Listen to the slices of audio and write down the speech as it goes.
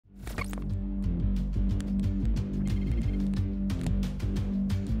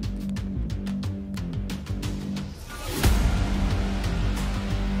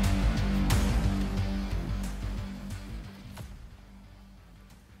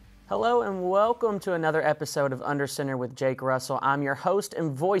Hello and welcome to another episode of Under Center with Jake Russell. I'm your host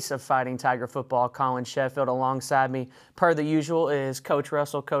and voice of Fighting Tiger Football, Collin Sheffield. Alongside me, per the usual, is Coach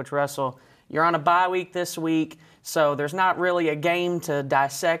Russell. Coach Russell, you're on a bye week this week, so there's not really a game to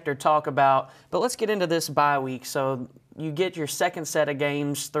dissect or talk about, but let's get into this bye week. So you get your second set of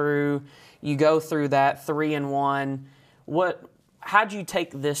games through, you go through that 3-1. How'd you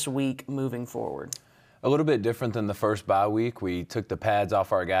take this week moving forward? A little bit different than the first bye week. We took the pads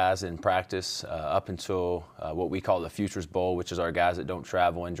off our guys in practice up until what we call the Futures Bowl, which is our guys that don't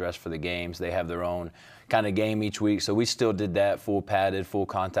travel and dress for the games. They have their own kind of game each week. So we still did that, full padded, full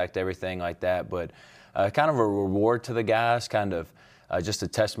contact, everything like that. But kind of a reward to the guys, kind of just a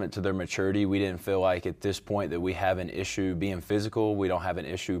testament to their maturity. We didn't feel like at this point that we have an issue being physical. We don't have an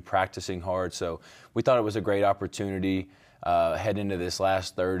issue practicing hard. So we thought it was a great opportunity head into this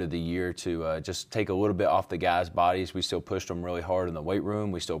last third of the year to just take a little bit off the guys' bodies. We still pushed them really hard in the weight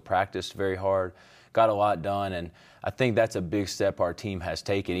room. We still practiced very hard, got a lot done, and I think that's a big step our team has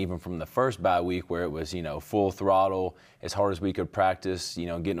taken, even from the first bye week where it was, full throttle, as hard as we could practice,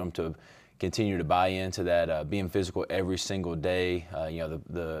 getting them to continue to buy into that, being physical every single day,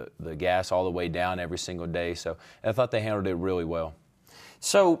 the gas all the way down every single day. So I thought they handled it really well.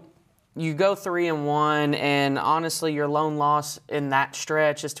 So you go 3-1, and honestly, your lone loss in that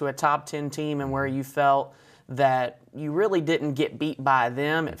stretch is to a top 10 team, and where you felt that you really didn't get beat by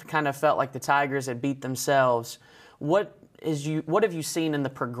them. It kind of felt like the Tigers had beat themselves. What have you seen in the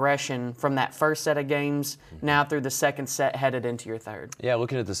progression from that first set of games now through the second set headed into your third? Yeah,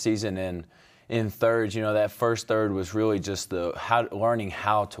 looking at the season in thirds, that first third was really just learning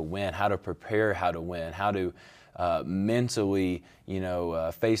how to win, how to prepare, how to win, how to mentally,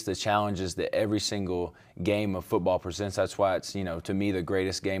 face the challenges that every single game of football presents. That's why it's, to me, the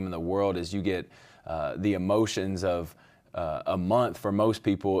greatest game in the world is you get the emotions of a month for most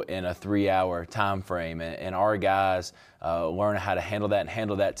people in a 3-hour time frame. And our guys learn how to handle that and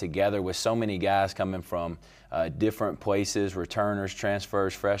handle that together with so many guys coming from different places, returners,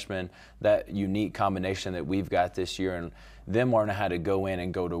 transfers, freshmen, that unique combination that we've got this year, and them learning how to go in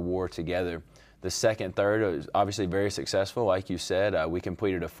and go to war together. The second third was obviously very successful. Like you said, we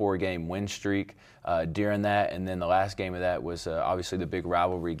completed a 4-game win streak during that, and then the last game of that was obviously the big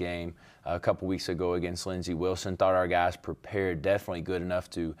rivalry game a couple weeks ago against Lindsey Wilson. Thought our guys prepared definitely good enough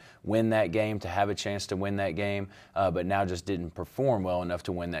to win that game, to have a chance to win that game, but now just didn't perform well enough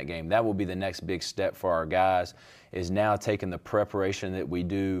to win that game. That will be the next big step for our guys, is now taking the preparation that we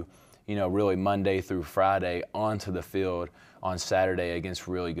do, really Monday through Friday onto the field on Saturday against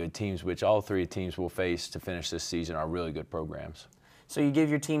really good teams, which all three teams will face to finish this season are really good programs. So you give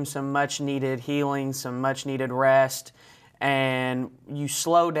your team some much-needed healing, some much-needed rest, and you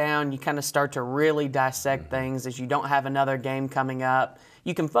slow down. You kind of start to really dissect things as you don't have another game coming up.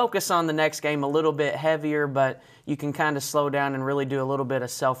 You can focus on the next game a little bit heavier, but you can kind of slow down and really do a little bit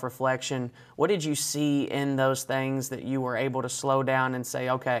of self-reflection. What did you see in those things that you were able to slow down and say,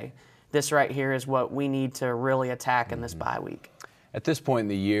 okay, this right here is what we need to really attack in this bye week? At this point in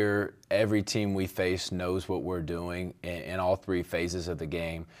the year, every team we face knows what we're doing in all three phases of the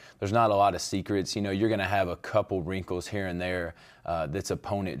game. There's not a lot of secrets. You're going to have a couple wrinkles here and there that's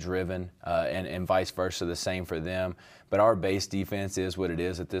opponent-driven, and vice versa, the same for them. But our base defense is what it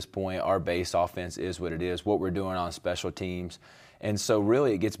is at this point. Our base offense is what it is, what we're doing on special teams. And so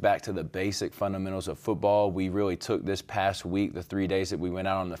really it gets back to the basic fundamentals of football. We really took this past week, the 3 days that we went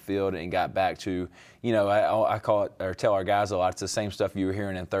out on the field, and got back to, I call it, or tell our guys a lot, it's the same stuff you were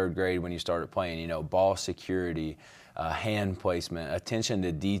hearing in third grade when you started playing, ball security, hand placement, attention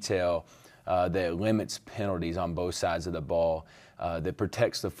to detail that limits penalties on both sides of the ball, that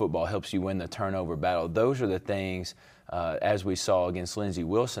protects the football, helps you win the turnover battle. Those are the things, as we saw against Lindsey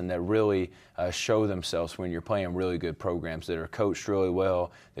Wilson, that really show themselves when you're playing really good programs that are coached really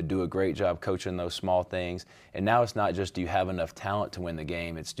well, that do a great job coaching those small things. And now it's not just do you have enough talent to win the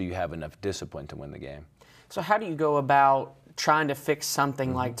game, it's do you have enough discipline to win the game. So how do you go about trying to fix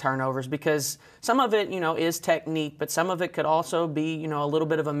something like turnovers? Because some of it, is technique, but some of it could also be, a little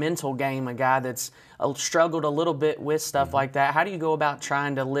bit of a mental game, a guy that's struggled a little bit with stuff like that. How do you go about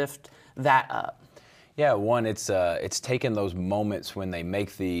trying to lift that up? Yeah, one, it's taking those moments when they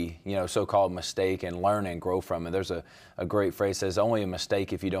make the, so-called mistake and learn and grow from it. There's a great phrase that says, only a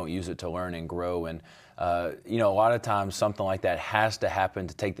mistake if you don't use it to learn and grow. And, a lot of times something like that has to happen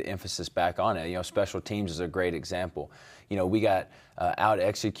to take the emphasis back on it. Special teams is a great example. We got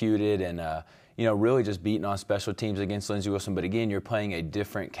out-executed and, really just beating on special teams against Lindsey Wilson. But again, you're playing a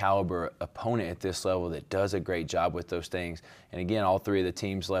different caliber opponent at this level that does a great job with those things. And again, all three of the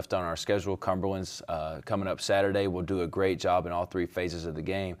teams left on our schedule, Cumberlands coming up Saturday, will do a great job in all three phases of the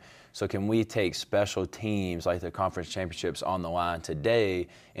game. So can we take special teams like the conference championships on the line today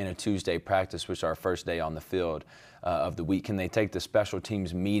in a Tuesday practice, which is our first day on the field of the week? Can they take the special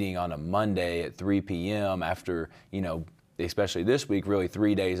teams meeting on a Monday at 3 p.m. after, especially this week, really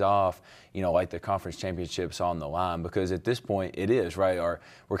 3 days off, like the conference championships on the line? Because at this point, it is, right?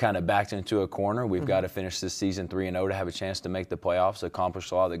 We're kind of backed into a corner. We've got to finish this season 3-0 to have a chance to make the playoffs,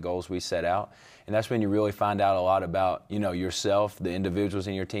 accomplish a lot of the goals we set out. And that's when you really find out a lot about, yourself, the individuals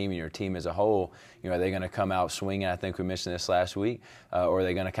in your team, and your team as a whole. Are they going to come out swinging? I think we mentioned this last week. Or are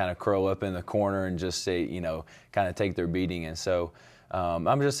they going to kind of curl up in the corner and just say, kind of take their beating? And so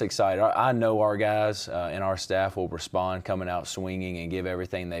I'm just excited. I know our guys and our staff will respond coming out swinging and give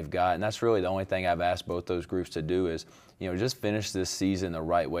everything they've got. And that's really the only thing I've asked both those groups to do is, just finish this season the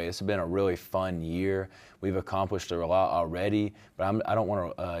right way. It's been a really fun year. We've accomplished a lot already, but I don't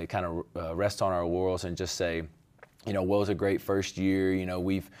want to kind of rest on our laurels and just say, Will's a great first year.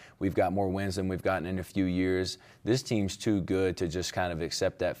 We've got more wins than we've gotten in a few years. This team's too good to just kind of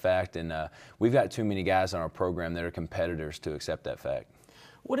accept that fact, and we've got too many guys on our program that are competitors to accept that fact.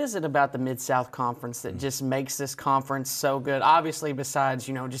 What is it about the Mid-South Conference that just makes this conference so good? Obviously, besides,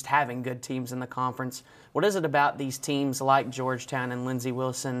 just having good teams in the conference, what is it about these teams like Georgetown and Lindsey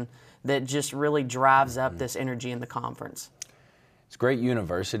Wilson that just really drives up this energy in the conference? It's great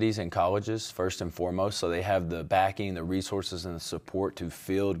universities and colleges, first and foremost, so they have the backing, the resources, and the support to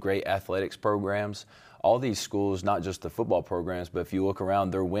field great athletics programs. All these schools, not just the football programs, but if you look around,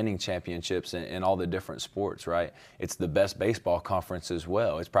 they're winning championships in all the different sports, right? It's the best baseball conference as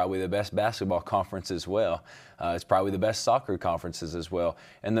well. It's probably the best basketball conference as well. It's probably the best soccer conferences as well.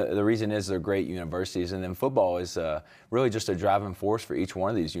 And the reason is they're great universities. And then football is really just a driving force for each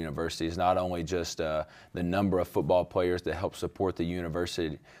one of these universities, not only just the number of football players that help support the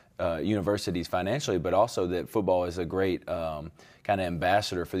universities financially, but also that football is a great kind of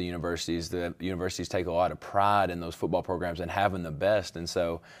ambassador for the universities. The universities take a lot of pride in those football programs and having the best. And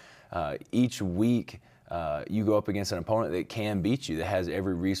so each week you go up against an opponent that can beat you, that has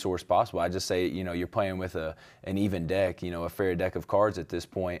every resource possible. I just say, you're playing with an even deck, a fair deck of cards at this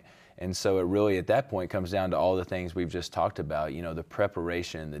point. And so it really, at that point, comes down to all the things we've just talked about, the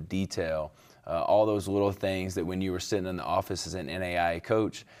preparation, the detail, all those little things that when you were sitting in the office as an NAIA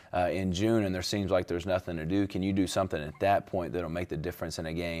coach in June and there seems like there's nothing to do, can you do something at that point that'll make the difference in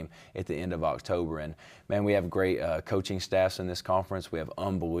a game at the end of October? And, man, we have great coaching staffs in this conference. We have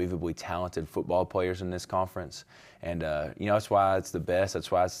unbelievably talented football players in this conference. And, that's why it's the best.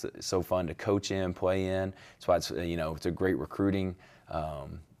 That's why it's so fun to coach in, play in. That's why it's, it's a great recruiting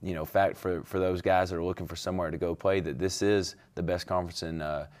fact for those guys that are looking for somewhere to go play, that this is the best conference in,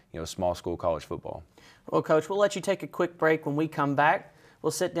 small school college football. Well, Coach, we'll let you take a quick break. When we come back,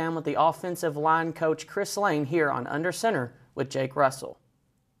 we'll sit down with the offensive line coach, Chris Lane, here on Under Center with Jake Russell.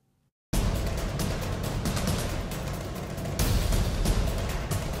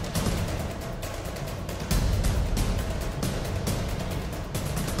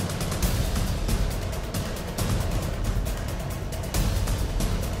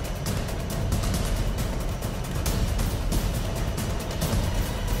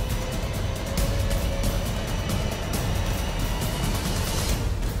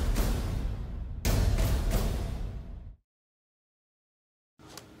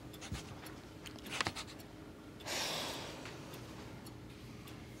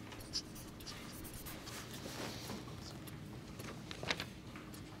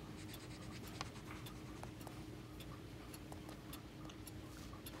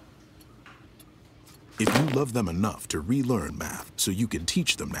 If you love them enough to relearn math so you can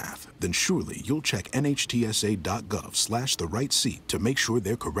teach them math, then surely you'll check nhtsa.gov/the-right-seat to make sure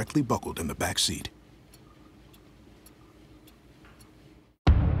they're correctly buckled in the back seat.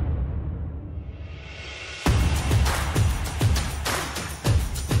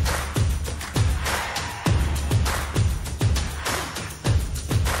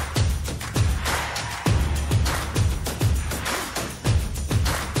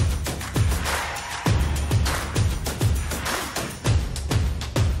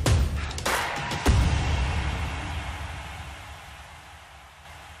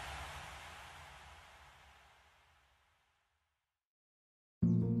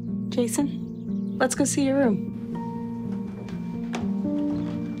 Jason, let's go see your room.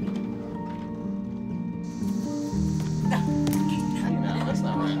 No, that's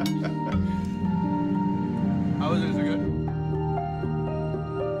not right. How was it? Is it good?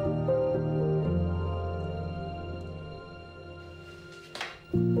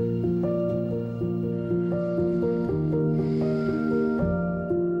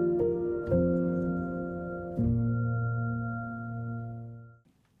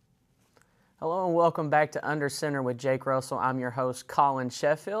 and welcome back to Under Center with Jake Russell. I'm your host, Collin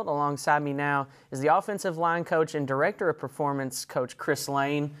Sheffield. Alongside me now is the offensive line coach and director of performance, Coach Chris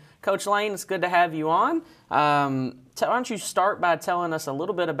Lane. Coach Lane, it's good to have you on. Why don't you start by telling us a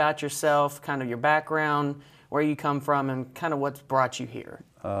little bit about yourself, kind of your background, where you come from, and kind of what's brought you here.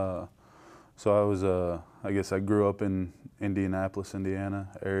 So I was, I guess I grew up in Indianapolis, Indiana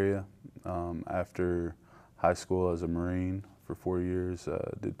area. After high school, I was a Marine for 4 years,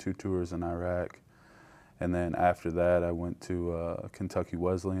 did 2 tours in Iraq. And then after that, I went to Kentucky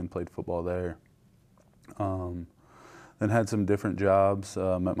Wesleyan, played football there. Then had some different jobs,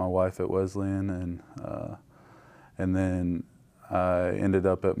 met my wife at Wesleyan, and then I ended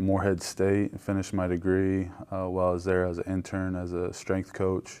up at Morehead State, finished my degree. While I was there, I was an intern as a strength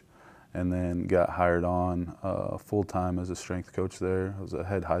coach, and then got hired on full-time as a strength coach there. I was a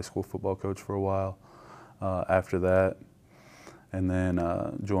head high school football coach for a while after that. And then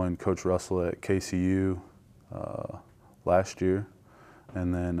joined Coach Russell at KCU last year.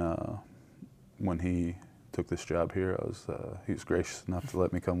 And then when he took this job here, he was gracious enough to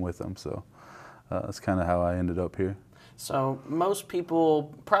let me come with him. So that's kind of how I ended up here. So most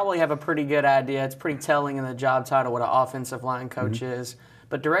people probably have a pretty good idea. It's pretty telling in the job title what an offensive line coach is.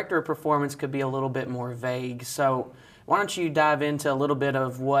 But director of performance could be a little bit more vague. So why don't you dive into a little bit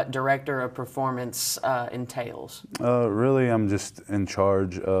of what director of performance entails? Really, I'm just in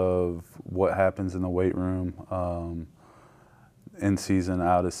charge of what happens in the weight room, in season,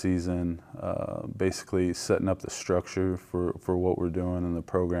 out of season, basically setting up the structure for what we're doing and the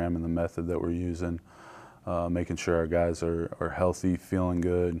program and the method that we're using, making sure our guys are healthy, feeling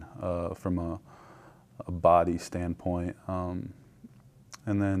good from a body standpoint.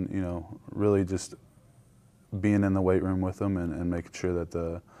 And then, you know, really just being in the weight room with them and making sure that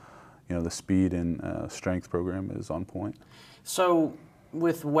the speed and strength program is on point. So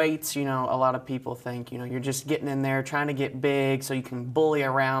with weights, you know, a lot of people think, you know, you're just getting in there trying to get big so you can bully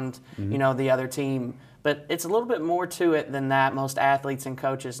around, you know, the other team. But it's a little bit more to it than that. Most athletes and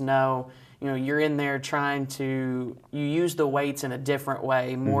coaches know, you know, you're in there you use the weights in a different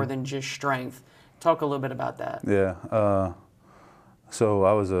way, more than just strength. Talk a little bit about that. Yeah. So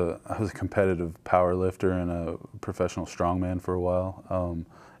I was a competitive power lifter and a professional strongman for a while,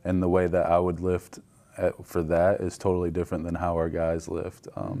 and the way that I would lift for that is totally different than how our guys lift.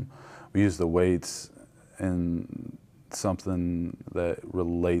 We use the weights in something that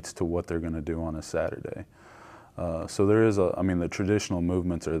relates to what they're going to do on a Saturday. So there is the traditional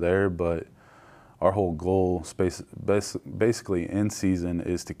movements are there, but our whole goal, basically in season,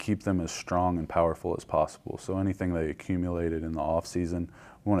 is to keep them as strong and powerful as possible. So anything they accumulated in the off season,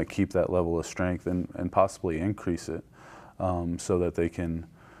 we want to keep that level of strength and possibly increase it, so that they can,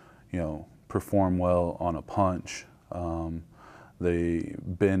 you know, perform well on a punch. They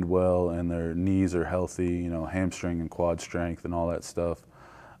bend well and their knees are healthy, you know, hamstring and quad strength and all that stuff.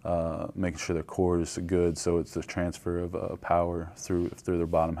 Making sure their core is good, so it's the transfer of power through their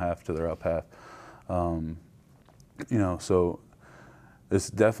bottom half to their up half. You know, so it's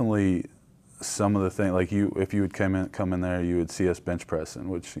definitely some of the things, like if you would come in there, you would see us bench pressing,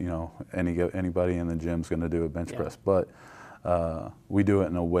 which, you know, anybody in the gym is going to do a bench press, but we do it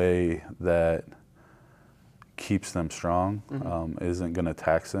in a way that keeps them strong, isn't going to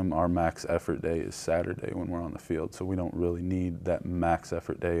tax them. Our max effort day is Saturday when we're on the field, so we don't really need that max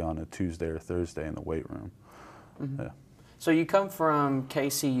effort day on a Tuesday or Thursday in the weight room. Yeah. So you come from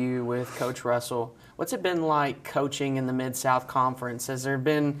KCU with Coach Russell. What's it been like coaching in the Mid-South Conference? Has there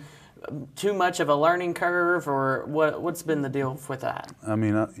been too much of a learning curve, or what's been the deal with that? I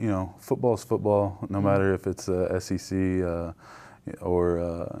mean, you know, football's football, no matter if it's SEC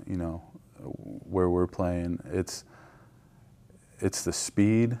or you know, where we're playing. It's the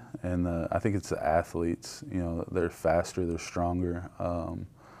speed and I think it's the athletes. You know, they're faster, they're stronger,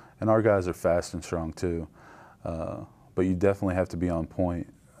 and our guys are fast and strong too. But you definitely have to be on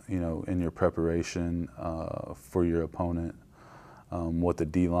point, you know, in your preparation for your opponent, what the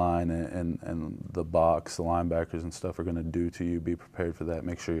D-line and the box, the linebackers and stuff are going to do to you. Be prepared for that.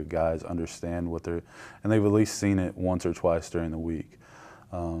 Make sure your guys understand and they've at least seen it once or twice during the week.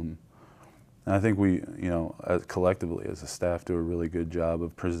 And I think we, you know, collectively as a staff do a really good job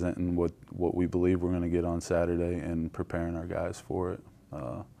of presenting what we believe we're going to get on Saturday and preparing our guys for it.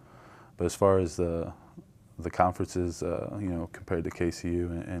 But as far as the conferences, you know, compared to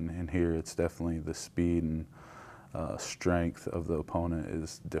KCU and here, it's definitely the speed and strength of the opponent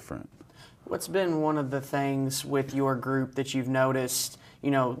is different. What's been one of the things with your group that you've noticed, you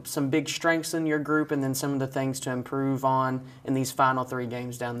know, some big strengths in your group and then some of the things to improve on in these final 3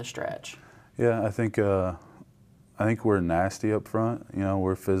 games down the stretch? Yeah, I think I think we're nasty up front. You know,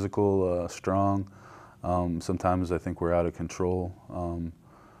 we're physical, strong. Sometimes I think we're out of control,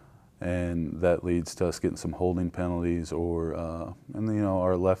 and that leads to us getting some holding penalties. And you know,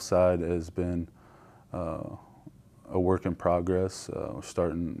 our left side has been a work in progress. We're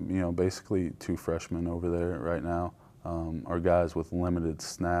starting, you know, basically 2 freshmen over there right now. Are guys with limited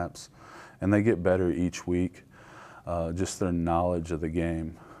snaps, and they get better each week. Just their knowledge of the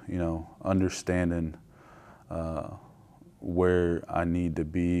game, you know, understanding where I need to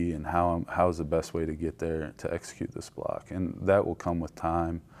be and how's the best way to get there to execute this block, and that will come with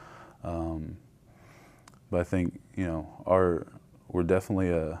time. But I think, you know, we're definitely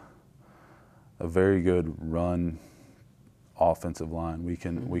a very good run offensive line. We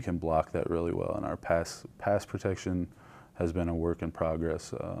can block that really well, and our pass protection has been a work in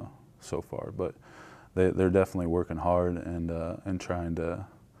progress so far. But they're definitely working hard and trying to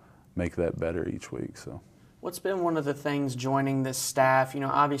make that better each week. So, what's been one of the things joining this staff? You know,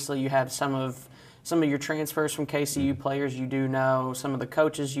 obviously you have some of your transfers from KCU players you do know, some of the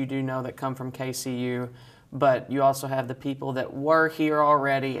coaches you do know that come from KCU, but you also have the people that were here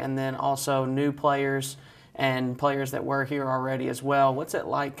already, and then also new players and players that were here already as well. What's it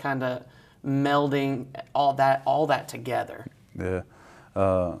like kind of melding all that together? Yeah,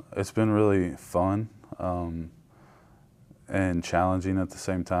 it's been really fun and challenging at the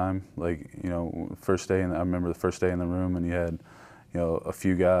same time. Like, you know, I remember the first day in the room, and you had, you know, a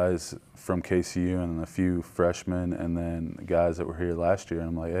few guys from KCU and a few freshmen, and then guys that were here last year. And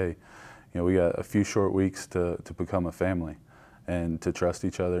I'm like, hey, you know, we got a few short weeks to become a family and to trust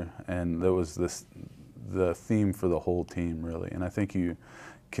each other. And that was the theme for the whole team, really. And I think you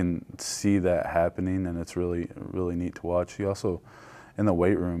can see that happening, and it's really, really neat to watch. You also, in the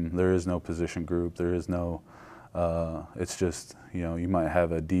weight room, there is no position group. There is no, it's just, you know, you might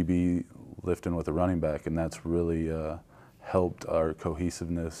have a DB lifting with a running back, and that's really helped our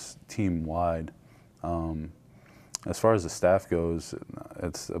cohesiveness team-wide. As far as the staff goes,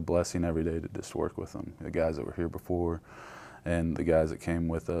 it's a blessing every day to just work with them. The guys that were here before and the guys that came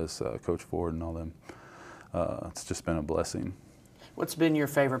with us, Coach Ford and all them. It's just been a blessing. What's been your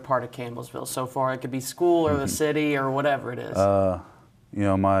favorite part of Campbellsville so far? It could be school or the city or whatever it is. You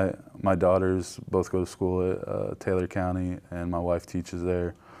know, my daughters both go to school at Taylor County, and my wife teaches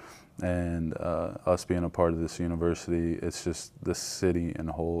there. And us being a part of this university, it's just the city in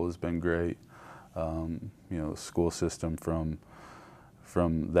whole has been great. You know, the school system from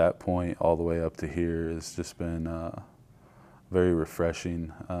that point all the way up to here has just been very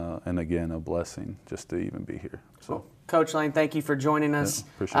refreshing, and again, a blessing just to even be here. So, well, Coach Lane, thank you for joining us. Yeah,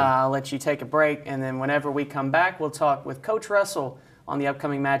 for sure. I'll let you take a break, and then whenever we come back, we'll talk with Coach Russell on the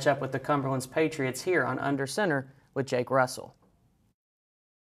upcoming matchup with the Cumberlands Patriots here on Under Center with Jake Russell.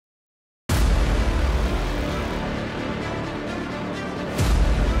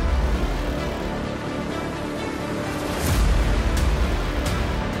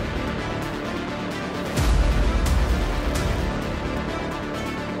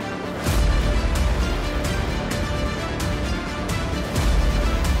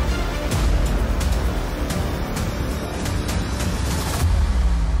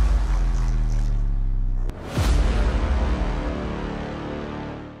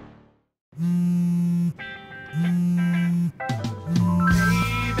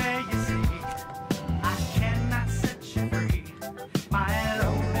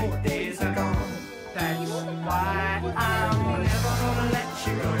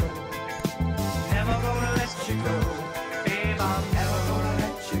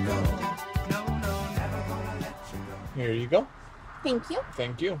 Here you go. Thank you.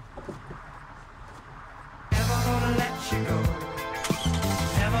 Thank you. Never gonna let you go.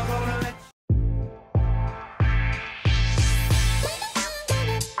 Never gonna let you go.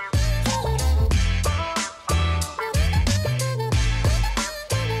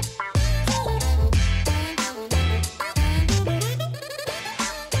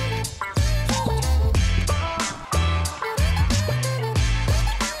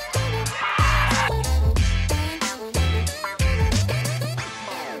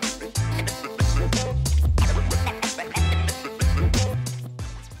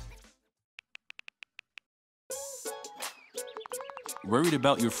 Worried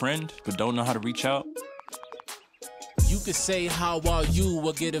about your friend, but don't know how to reach out? You could say, how are you,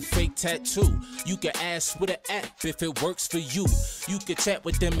 or get a fake tattoo. You could ask with an app if it works for you. You could chat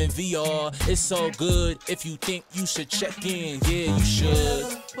with them in VR, it's all good. If you think you should check in, yeah, you should.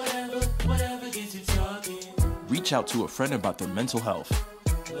 Whatever gets you talking. Reach out to a friend about their mental health.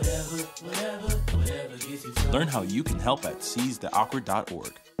 Whatever gets you talking. Learn how you can help at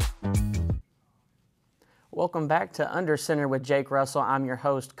seizetheawkward.org. Welcome back to Under Center with Jake Russell. I'm your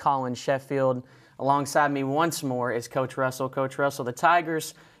host, Collin Sheffield. Alongside me once more is Coach Russell. Coach Russell, the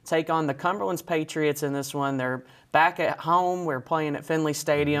Tigers take on the Cumberlands Patriots in this one. They're back at home. We're playing at Finley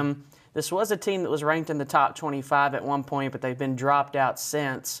Stadium. This was a team that was ranked in the top 25 at one point, but they've been dropped out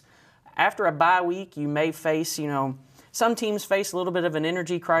since. After a bye week, you may face, some teams face a little bit of an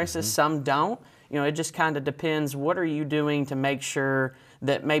energy crisis, some don't. It just kind of depends. What are you doing to make sure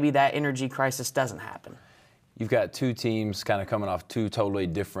that maybe that energy crisis doesn't happen? You've got two teams kind of coming off two totally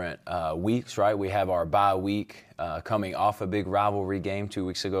different weeks, right? We have our bye week coming off a big rivalry game 2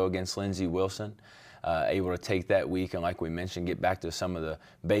 weeks ago against Lindsey Wilson. Able to take that week and, like we mentioned, get back to some of the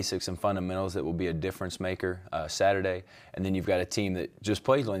basics and fundamentals that will be a difference maker Saturday. And then you've got a team that just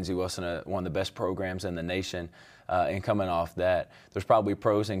played Lindsey Wilson, one of the best programs in the nation. And coming off that, there's probably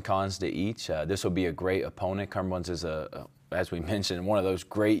pros and cons to each. This will be a great opponent. Cumberlands is, as we mentioned, one of those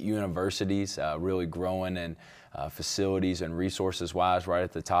great universities, really growing in facilities and resources-wise right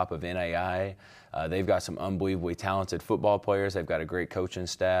at the top of NAIA. They've got some unbelievably talented football players. They've got a great coaching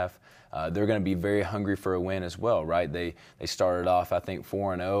staff. They're going to be very hungry for a win as well, right? They started off, I think,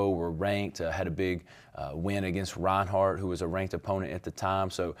 4-0, were ranked, had a big win against Reinhardt, who was a ranked opponent at the time.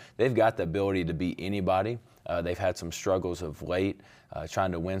 So they've got the ability to beat anybody. They've had some struggles of late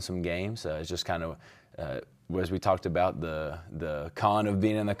trying to win some games. It's just kind of, as we talked about, the con of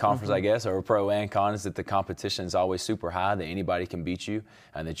being in the conference, I guess, or pro and con, is that the competition is always super high, that anybody can beat you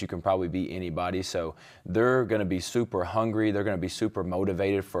and that you can probably beat anybody. So they're going to be super hungry. They're going to be super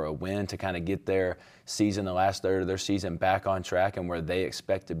motivated for a win to kind of get their season, the last third of their season, back on track and where they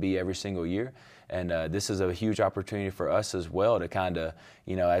expect to be every single year. And this is a huge opportunity for us as well to kind of,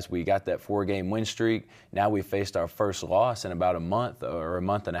 as we got that 4-game win streak, now we faced our first loss in about a month or a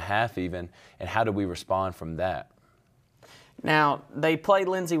month and a half even, and how do we respond from that? Now, they played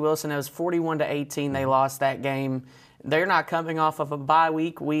Lindsey Wilson. It was 41-18. They lost that game. They're not coming off of a bye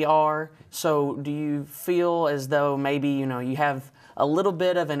week. We are. So do you feel as though maybe, you have a little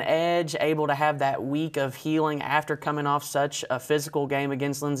bit of an edge, able to have that week of healing after coming off such a physical game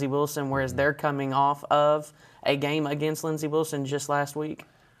against Lindsey Wilson, whereas they're coming off of a game against Lindsey Wilson just last week?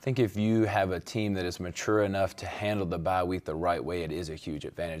 I think if you have a team that is mature enough to handle the bye week the right way, it is a huge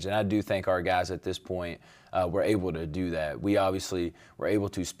advantage. And I do think our guys at this point were able to do that. We obviously were able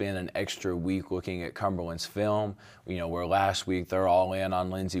to spend an extra week looking at Cumberland's film. Where last week they're all in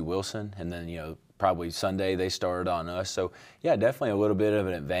on Lindsey Wilson, and then, probably Sunday they started on us. So, yeah, definitely a little bit of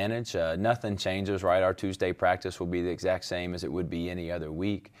an advantage. Nothing changes, right? Our Tuesday practice will be the exact same as it would be any other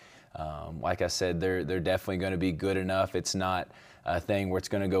week. Like I said, they're definitely going to be good enough. It's not a thing where it's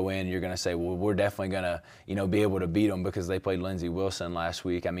going to go in and you're going to say, well, we're definitely going to, be able to beat them because they played Lindsey Wilson last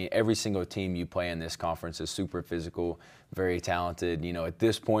week. I mean, every single team you play in this conference is super physical, very talented. At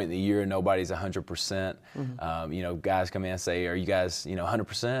this point in the year, nobody's 100%. Guys come in and say, are you guys,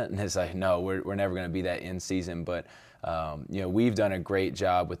 100%? And it's like, no, we're never going to be that in season. But, we've done a great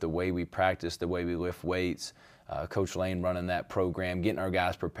job with the way we practice, the way we lift weights. Coach Lane running that program, getting our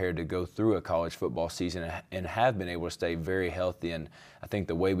guys prepared to go through a college football season and have been able to stay very healthy. And I think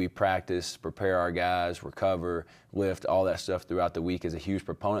the way we practice, prepare our guys, recover, lift, all that stuff throughout the week is a huge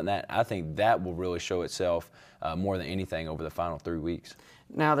proponent of that. I think that will really show itself more than anything over the final 3 weeks.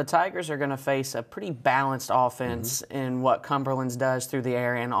 Now, the Tigers are going to face a pretty balanced offense in what Cumberlands does through the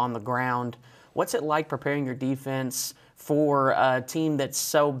air and on the ground. What's it like preparing your defense for a team that's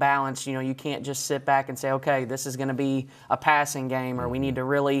so balanced? You can't just sit back and say, okay, this is going to be a passing game, or we need to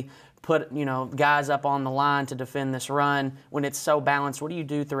really put, guys up on the line to defend this run. When it's so balanced, what do you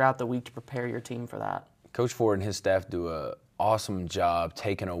do throughout the week to prepare your team for that? Coach Ford and his staff do an awesome job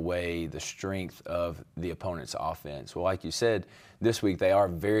taking away the strength of the opponent's offense. Well, like you said, this week they are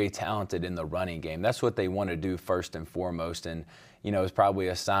very talented in the running game. That's what they want to do first and foremost. And it's probably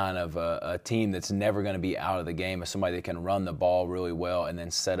a sign of a team that's never going to be out of the game, as somebody that can run the ball really well and then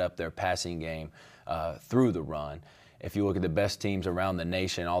set up their passing game through the run. If you look at the best teams around the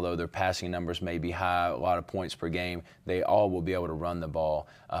nation, although their passing numbers may be high, a lot of points per game, they all will be able to run the ball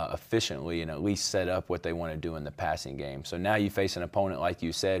efficiently and at least set up what they want to do in the passing game. So now you face an opponent, like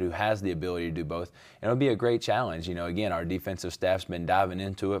you said, who has the ability to do both. And it'll be a great challenge. Again, our defensive staff's been diving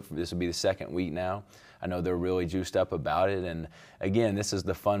into it. This will be the second week now. I know they're really juiced up about it. And again, this is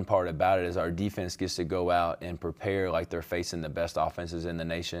the fun part about it, is our defense gets to go out and prepare like they're facing the best offenses in the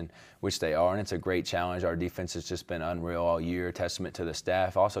nation, which they are. And it's a great challenge. Our defense has just been unreal all year, testament to the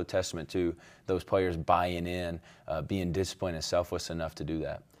staff, also testament to those players buying in, being disciplined and selfless enough to do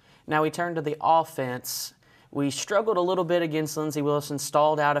that. Now we turn to the offense. We struggled a little bit against Lindsey Wilson,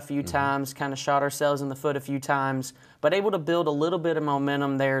 stalled out a few times, kind of shot ourselves in the foot a few times, but able to build a little bit of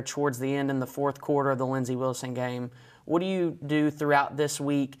momentum there towards the end in the fourth quarter of the Lindsey Wilson game. What do you do throughout this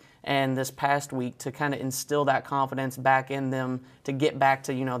week and this past week to kind of instill that confidence back in them to get back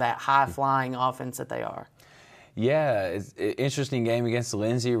to, that high-flying offense that they are? Yeah, it's an interesting game against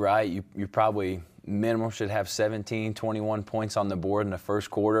Lindsey, right? You probably minimum should have 17, 21 points on the board in the first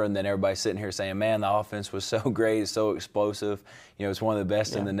quarter, and then everybody's sitting here saying, man, the offense was so great, it's so explosive, it's one of the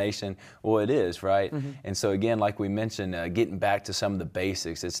best in the nation. Well, it is, right? And so again, like we mentioned, getting back to some of the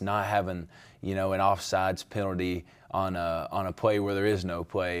basics, it's not having, an offsides penalty on a play where there is no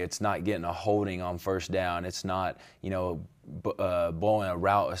play. It's not getting a holding on first down. It's not, blowing a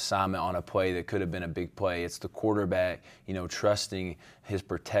route assignment on a play that could have been a big play. It's the quarterback, trusting his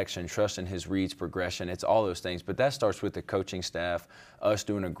protection, trusting his reads progression. It's all those things. But that starts with the coaching staff, us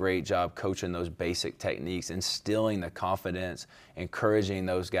doing a great job coaching those basic techniques, instilling the confidence, encouraging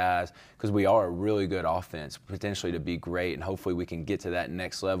those guys, because we are a really good offense, potentially to be great, and hopefully we can get to that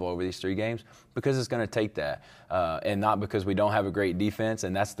next level over these 3 games, because it's going to take that. And not because we don't have a great defense,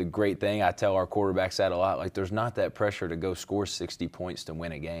 and that's the great thing. I tell our quarterbacks that a lot. Like, there's not that pressure to go score 60 points to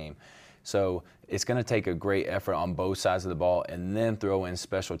win a game. So it's going to take a great effort on both sides of the ball, and then throw in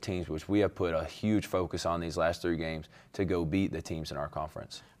special teams, which we have put a huge focus on these last 3 games to go beat the teams in our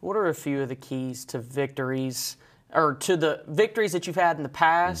conference. What are a few of the keys to victories, or to the victories that you've had in the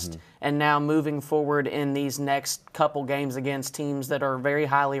past and now moving forward in these next couple games against teams that are very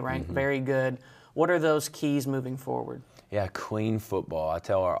highly ranked, very good? What are those keys moving forward? Yeah, clean football. I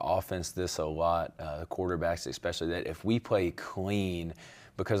tell our offense this a lot, the quarterbacks especially, that if we play clean,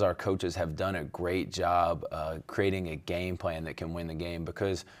 because our coaches have done a great job creating a game plan that can win the game,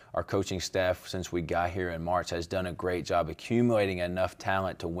 because our coaching staff, since we got here in March, has done a great job accumulating enough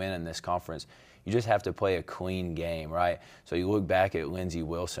talent to win in this conference. You just have to play a clean game, right? So you look back at Lindsey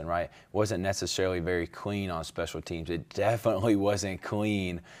Wilson, right? Wasn't necessarily very clean on special teams. It definitely wasn't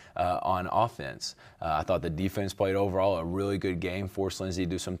clean on offense. I thought the defense played overall a really good game, forced Lindsey to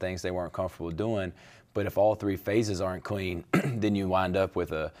do some things they weren't comfortable doing. But if all 3 phases aren't clean, then you wind up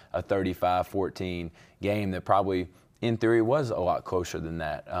with a 35-14 game that probably, in theory, was a lot closer than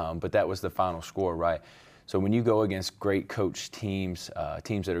that. But that was the final score, right? So when you go against great coached teams,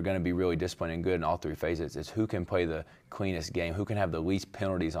 teams that are going to be really disciplined and good in all 3 phases, it's who can play the cleanest game, who can have the least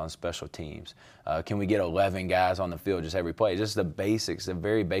penalties on special teams. Can we get 11 guys on the field just every play? Just the basics, the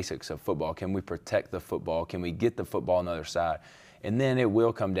very basics of football. Can we protect the football? Can we get the football on the other side? And then it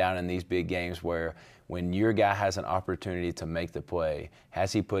will come down in these big games where when your guy has an opportunity to make the play,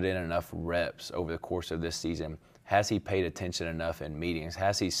 has he put in enough reps over the course of this season? Has he paid attention enough in meetings?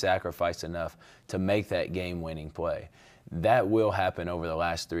 Has he sacrificed enough to make that game-winning play? That will happen over the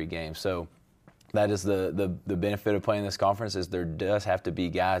last 3 games. So that is the benefit of playing this conference, is there does have to be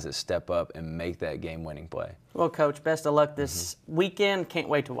guys that step up and make that game-winning play. Well, Coach, best of luck this weekend. Can't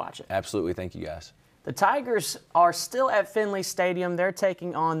wait to watch it. Absolutely. Thank you, guys. The Tigers are still at Finley Stadium. They're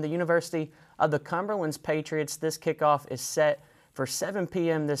taking on the University of the Cumberlands Patriots. This kickoff is set for 7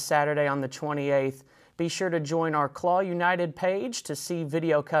 p.m. this Saturday on the 28th. Be sure to join our Claw United page to see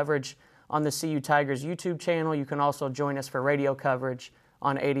video coverage on the CU Tigers YouTube channel. You can also join us for radio coverage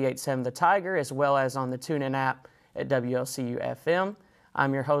on 88.7 The Tiger, as well as on the TuneIn app at WLCU FM.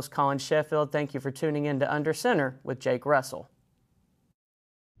 I'm your host, Collin Sheffield. Thank you for tuning in to Under Center with Jake Russell.